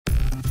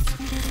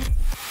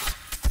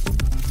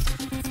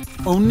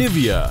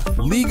Onivia,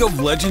 League of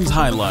Legends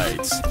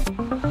highlights.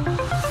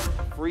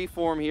 Free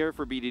form here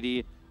for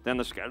BDD, then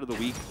the Scout of the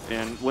Week,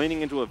 and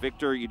laning into a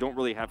Victor, you don't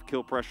really have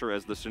kill pressure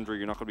as the Syndra.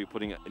 You're not going to be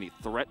putting any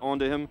threat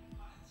onto him.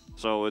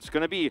 So it's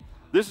going to be,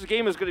 this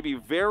game is going to be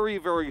very,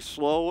 very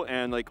slow,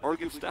 and like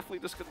arguably it's definitely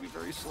just going to be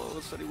very slow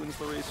as Seti wins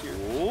the race here.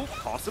 Ooh,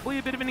 possibly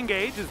a bit of an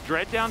engage as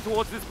Dread down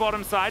towards this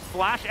bottom side.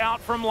 Flash out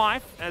from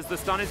Life as the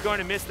stun is going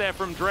to miss there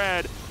from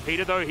Dread.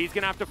 Peter, though, he's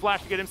going to have to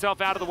flash to get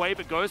himself out of the way,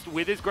 but Ghost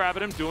with his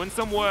Gravitum doing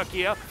some work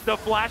here. The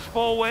flash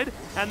forward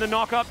and the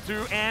knock up to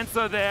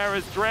answer there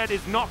as Dread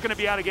is not going to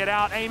be able to get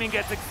out. Aiming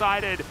gets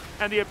excited,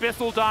 and the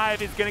Abyssal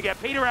Dive is going to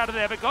get Peter out of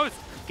there, but Ghost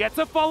gets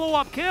a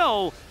follow-up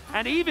kill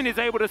and even is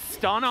able to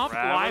stun up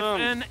Life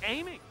and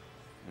Aiming.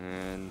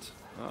 And,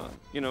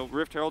 you know,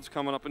 Rift Herald's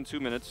coming up in 2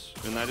 minutes,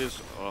 and that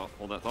is,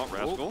 hold that thought,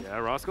 Rascal. Yeah,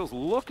 Rascal's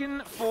looking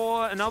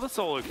for another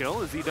solo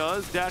kill as he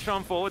does dash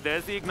on forward.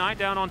 There's the Ignite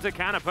down onto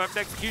Canna. Perfect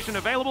execution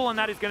available, and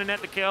that is going to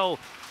net the kill.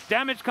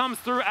 Damage comes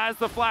through as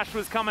the flash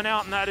was coming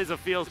out, and that is a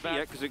feels bad.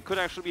 Yeah, because it could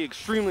actually be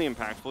extremely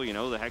impactful, you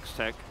know, the Hex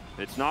Tech.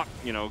 It's not,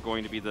 you know,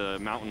 going to be the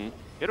mountain.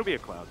 It'll be a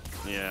cloud.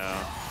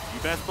 Yeah. You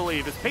best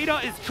believe as Peter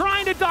is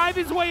trying to dive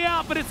his way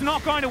out, but it's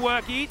not going to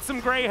work. He eats some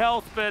gray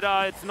health, but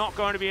it's not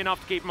going to be enough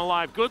to keep him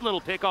alive. Good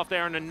little pick off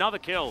there and another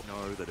kill.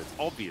 Know that it's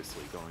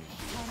obviously going to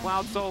be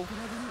Cloud Soul.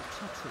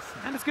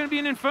 And it's going to be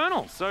an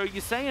Infernal, so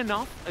you say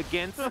enough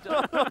against...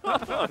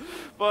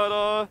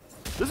 But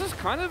this is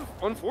kind of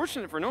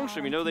unfortunate for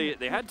Nongshin. You know,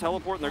 they had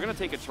teleport and they're going to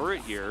take a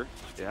turret here.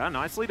 Yeah,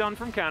 nicely done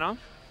from Canna.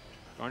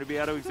 Going to be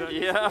able to exert.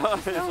 Yeah,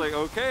 it's like,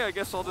 okay, I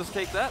guess I'll just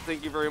take that.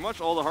 Thank you very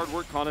much. All the hard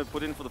work Con had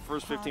put in for the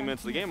first 15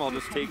 minutes of the game, I'll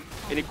just take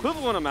an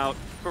equivalent amount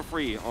for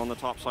free on the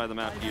top side of the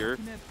map here.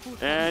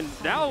 And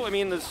now, I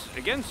mean, this,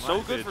 again,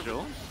 so good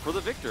for the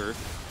Victor.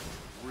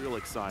 Real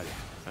exciting.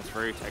 That's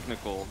very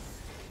technical.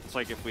 It's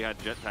like if we had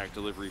jetpack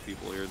delivery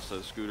people here instead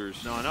of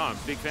scooters. No, I'm a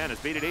big fan as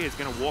BDD is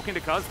going to walk into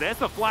Cuz. There's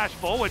the flash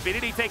forward.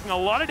 BDD taking a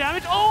lot of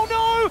damage. Oh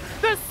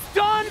no! The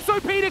stun!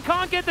 So Peter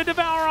can't get the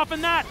Devour off,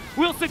 and that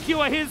will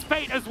secure his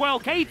fate as well.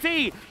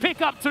 KT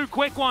pick up 2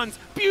 quick ones.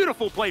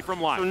 Beautiful play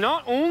from Life. So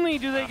not only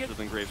do they get...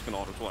 Then Graves can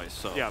auto twice,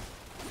 so... Yeah.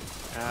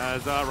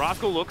 As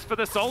Rascal looks for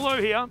the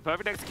solo here.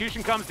 Perfect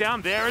execution comes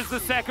down. There is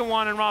the second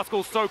one, and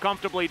Rascal so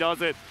comfortably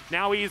does it.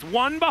 Now he is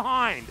 1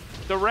 behind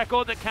the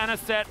record that Canna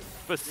set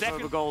for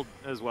second gold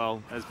as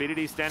well, as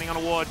BDD standing on a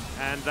ward,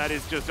 and that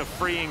is just a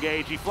free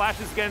engage. He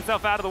flashes to get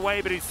himself out of the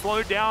way, but he's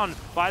slowed down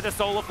by the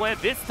solar flare.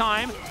 This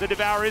time, the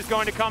Devour is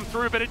going to come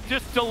through, but it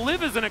just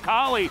delivers an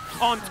Akali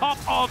on top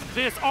of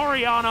this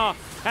Orianna,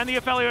 and the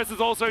Aphelios is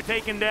also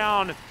taken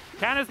down.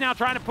 Canna's now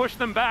trying to push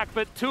them back,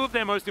 but 2 of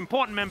their most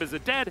important members are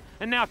dead,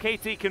 and now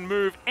KT can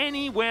move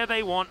anywhere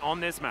they want on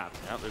this map.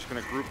 Yeah, they're just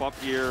going to group up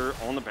here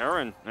on the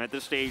Baron at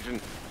this stage,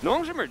 and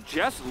Nongshin are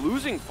just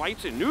losing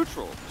fights in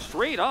neutral,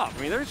 straight up. I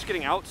mean, they're just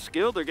getting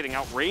out-skilled, they're getting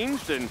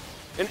outranged, and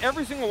in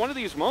every single one of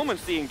these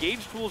moments, the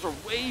engage tools are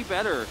way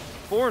better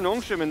for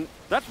Nongshin, and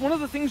that's one of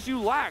the things you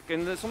lack,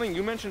 and that's something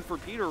you mentioned for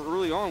Peter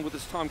early on with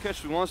this Tom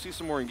Catch. We want to see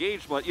some more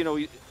engage, but, you know,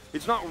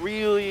 it's not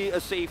really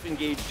a safe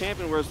engaged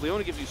champion, whereas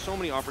Leona gives you so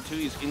many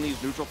opportunities in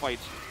these neutral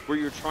fights where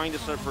you're trying to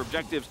set up for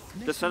objectives,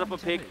 to set up a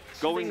pick,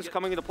 Going's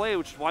coming into play,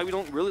 which is why we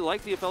don't really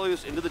like the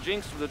Aphelios into the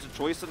Jinx. That's a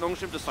choice that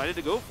Nongshin decided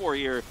to go for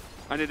here,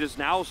 and it is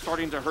now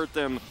starting to hurt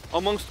them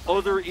amongst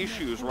other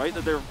issues, right?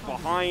 That they're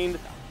behind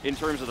in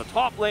terms of the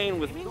top lane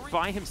with...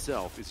 By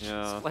himself, it's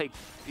just like,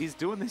 he's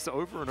doing this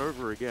over and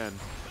over again.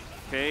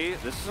 Okay,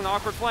 this is an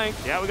awkward flank.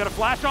 Yeah, we got a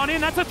flash on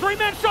in. That's a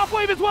 3-man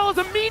shockwave as well as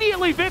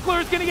immediately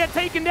Vikler is going to get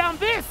taken down.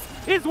 This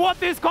is what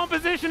this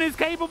composition is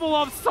capable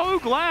of. So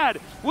glad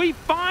we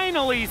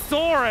finally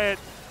saw it.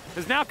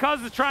 As now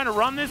Cuz is trying to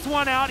run this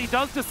one out. He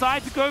does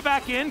decide to go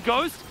back in.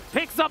 Ghost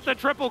picks up the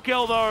triple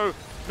kill though.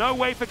 No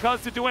way for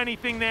Cuz to do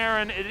anything there,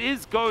 and it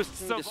is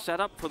Ghost. So to set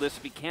up for this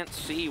if he can't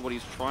see what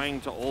he's trying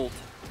to ult.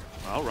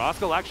 Well,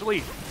 Rascal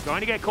actually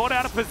going to get caught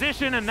out of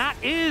position, and that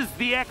is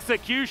the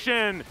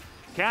execution.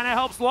 Canna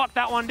helps lock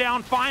that one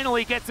down,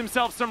 finally gets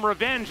himself some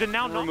revenge, and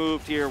now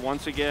removed here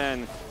once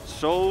again.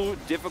 So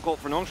difficult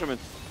for Nongshin.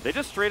 They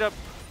just straight up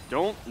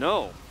don't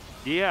know.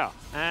 Yeah,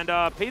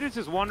 and Peter's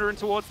just wandering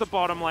towards the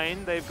bottom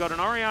lane. They've got an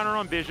Orianna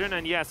on Vision,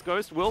 and yes,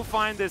 Ghost will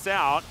find this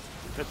out,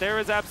 but there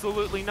is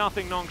absolutely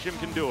nothing Nongshin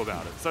can do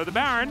about it. So the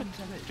Baron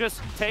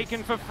just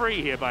taken for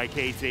free here by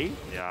KT.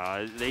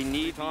 Yeah, they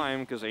need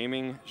time because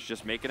aiming is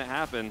just making it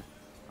happen.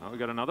 We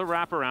got another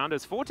wraparound.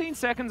 It's 14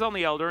 seconds on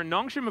the Elder, and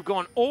Nongshin have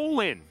gone all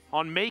in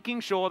on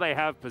making sure they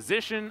have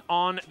position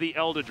on the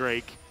Elder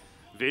Drake.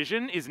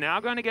 Vision is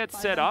now going to get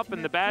set up,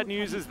 and the bad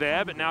news is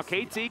there, but now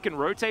KT can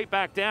rotate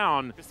back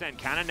down.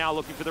 Cannon now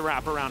looking for the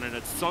wraparound, and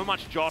it's so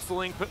much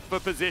jostling for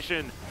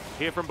position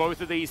here from both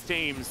of these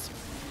teams.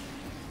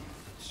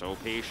 So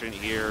patient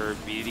here,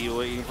 BD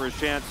waiting for his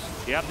chance.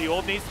 Yep, the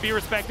orb needs to be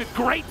respected.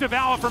 Great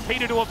Devour from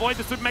Peter to avoid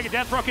the Super Mega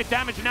Death Rocket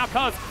damage, and now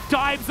Cuz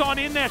dives on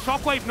in there.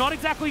 Shockwave not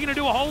exactly going to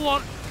do a whole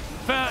lot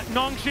for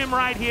Nongshin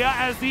right here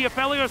as the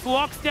Aphelios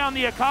locks down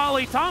the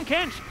Akali. Tom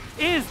Kench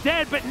is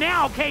dead, but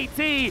now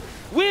KT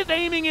with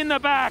aiming in the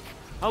back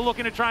are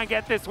looking to try and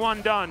get this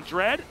one done.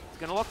 Dread is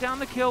going to lock down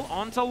the kill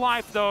onto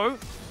Life, though.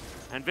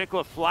 And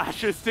Vikla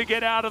flashes to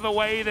get out of the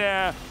way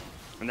there.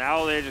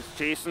 Now they're just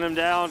chasing him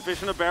down,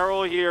 fishing a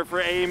barrel here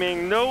for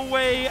aiming. No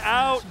way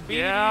out.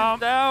 BDD's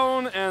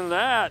down, and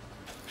that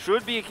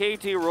should be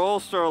KT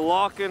Rolster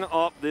locking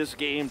up this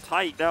game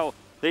tight. Now,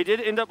 they did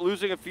end up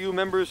losing a few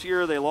members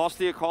here. They lost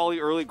the Akali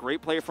early.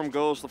 Great play from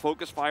Ghost. The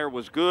focus fire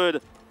was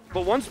good.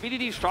 But once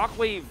BDD's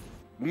Shockwave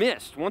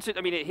missed,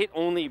 it hit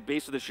only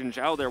base of the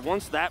Xinjiao there.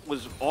 Once that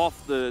was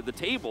off the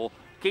table,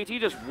 KT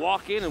just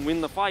walk in and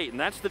win the fight, and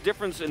that's the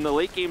difference in the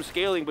late game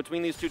scaling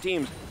between these two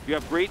teams. You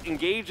have great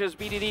engage as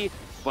BDD,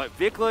 but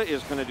Vikla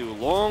is going to do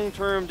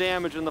long-term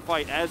damage in the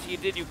fight. As he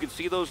did, you could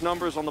see those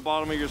numbers on the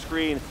bottom of your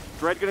screen.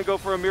 Dread going to go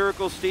for a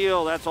miracle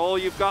steal. That's all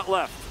you've got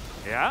left.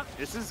 Yeah,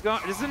 this is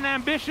an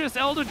ambitious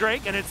Elder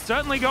Drake, and it's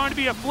certainly going to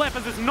be a flip,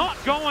 as it's not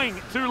going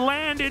to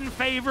land in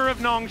favor of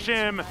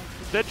Nongshin.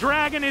 The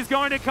Dragon is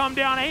going to come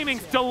down,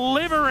 aiming,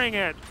 delivering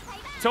it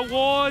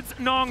towards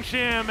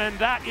Nongshin, and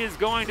that is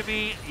going to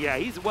be, yeah,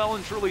 he's well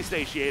and truly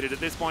satiated at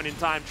this point in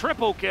time.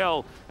 Triple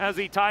kill as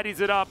he tidies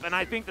it up, and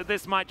I think that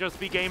this might just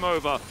be game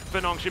over for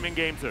Nongshin in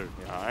game 2.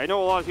 Yeah, I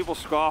know a lot of people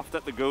scoffed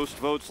at the Ghost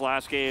votes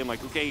last game,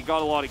 like, okay, he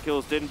got a lot of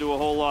kills, didn't do a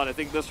whole lot. I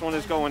think this one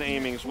is going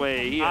Aiming's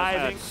way. He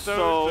has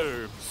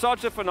had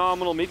such a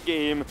phenomenal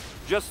mid-game,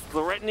 just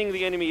threatening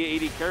the enemy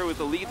AD carry with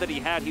the lead that he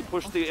had. He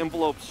pushed the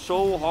envelope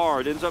so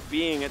hard, ends up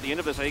being, at the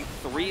end of this, I think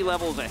 3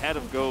 levels ahead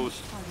of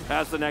Ghost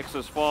as the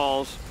Nexus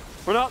falls.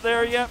 We're not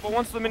there yet, but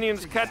once the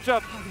minions catch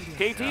up,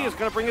 KT is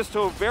going to bring us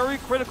to a very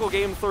critical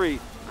game 3.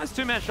 That's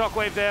 2-man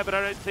Shockwave there, but I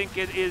don't think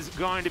it is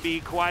going to be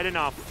quite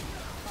enough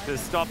to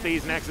stop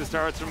these Nexus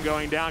turrets from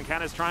going down.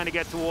 Canna's trying to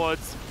get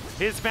towards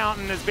his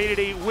fountain as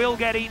BDD will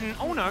get eaten.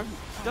 Oh no,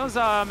 does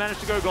manage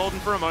to go golden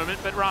for a moment,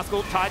 but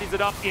Rascal tidies it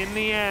up in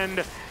the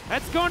end.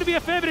 That's going to be a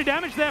fair bit of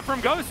damage there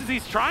from Ghost as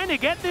he's trying to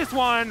get this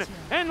one,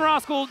 and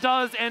Rascal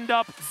does end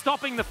up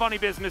stopping the funny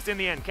business in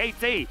the end.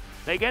 KT,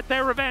 they get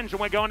their revenge, and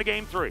we're going to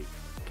game 3.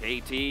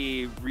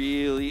 KT,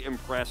 really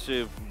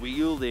impressive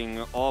wielding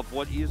of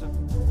what is a